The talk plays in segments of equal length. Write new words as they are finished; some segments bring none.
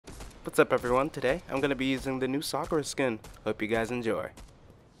What's up everyone, today I'm going to be using the new Sakura skin. Hope you guys enjoy.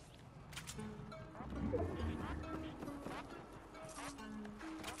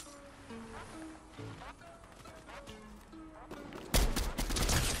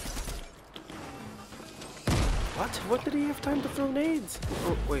 What? When did he have time to throw nades?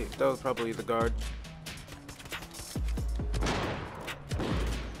 Oh wait, that was probably the guard.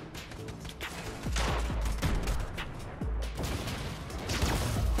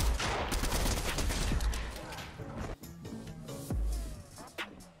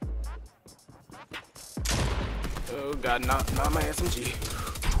 Oh god, not my SMG.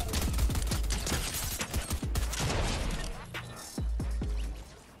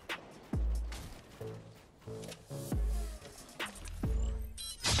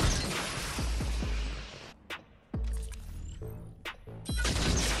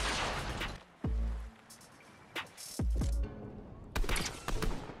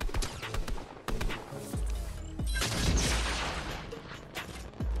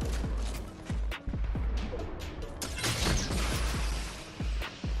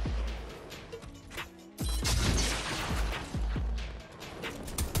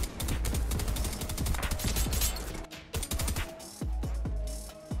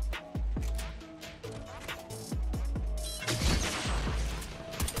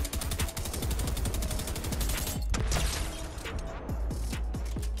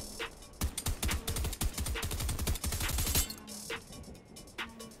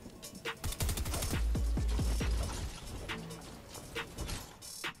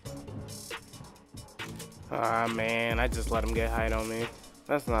 Ah man, I just let him get height on me.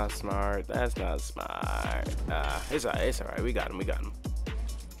 That's not smart. That's not smart. It's alright. It's alright. We got him. We got him.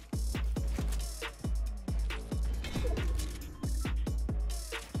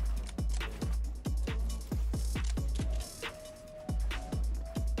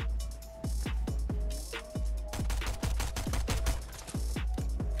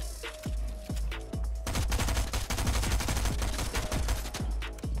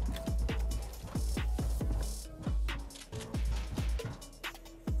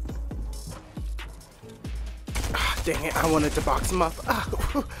 Dang it, I wanted to box him up.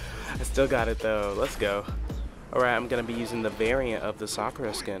 I still got it though. Let's go. Alright, I'm gonna be using the variant of the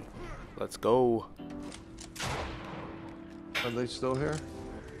Sakura skin. Let's go. Are they still here?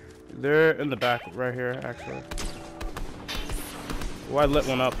 They're in the back right here, actually. Well, I lit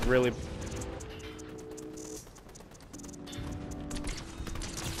one up really.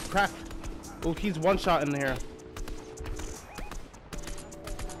 Cracked. Oh, he's one shot in here.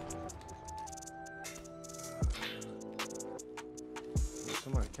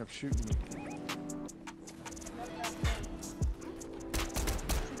 Somebody kept shooting me.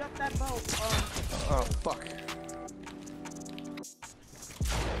 Shoot up that boat. Oh, fuck.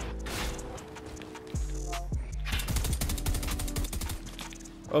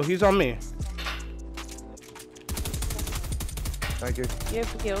 Oh, he's on me. Thank you. You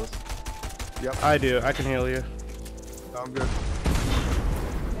have heals. Yep. I do. I can heal you. I'm good.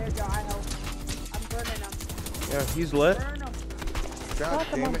 There you go, I help. I'm burning them. Yeah, he's lit. Burn them. God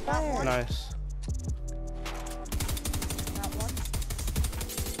damn it. Fire. Nice. Not one.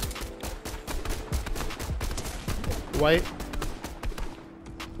 White.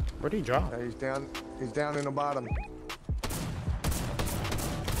 Where'd he drop? He's down. He's down in the bottom.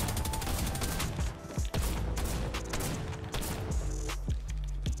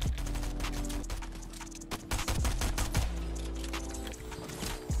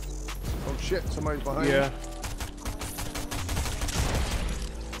 Oh shit! Somebody's behind Yeah. me.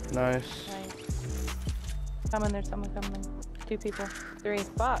 Nice. Nice. Coming, there's someone coming. 2 people. 3.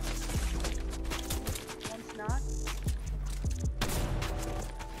 Fuck. One's not.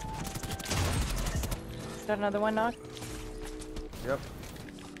 Got another one knocked. Yep.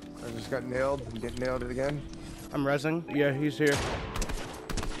 I just got nailed. I'm getting nailed again. I'm rezzing. Yeah, he's here.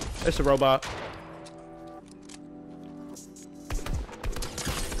 It's a robot.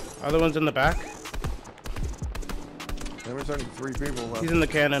 Other one's in the back. There was only 3 people left. He's in the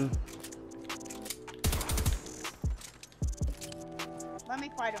cannon. Let me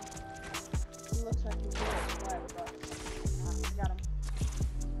fight him. He looks like he's really sweat, but I got him.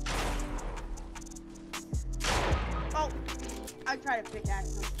 Oh! I tried to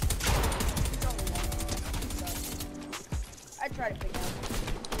pickaxe him. He's only one. I tried to pickaxe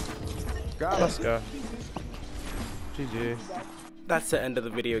him. Got Let's him. go. GG. That's the end of the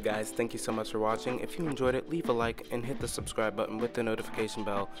video, guys. Thank you so much for watching. If you enjoyed it, leave a like and hit the subscribe button with the notification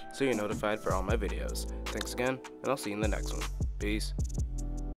bell so you're notified for all my videos. Thanks again, and I'll see you in the next one. Peace.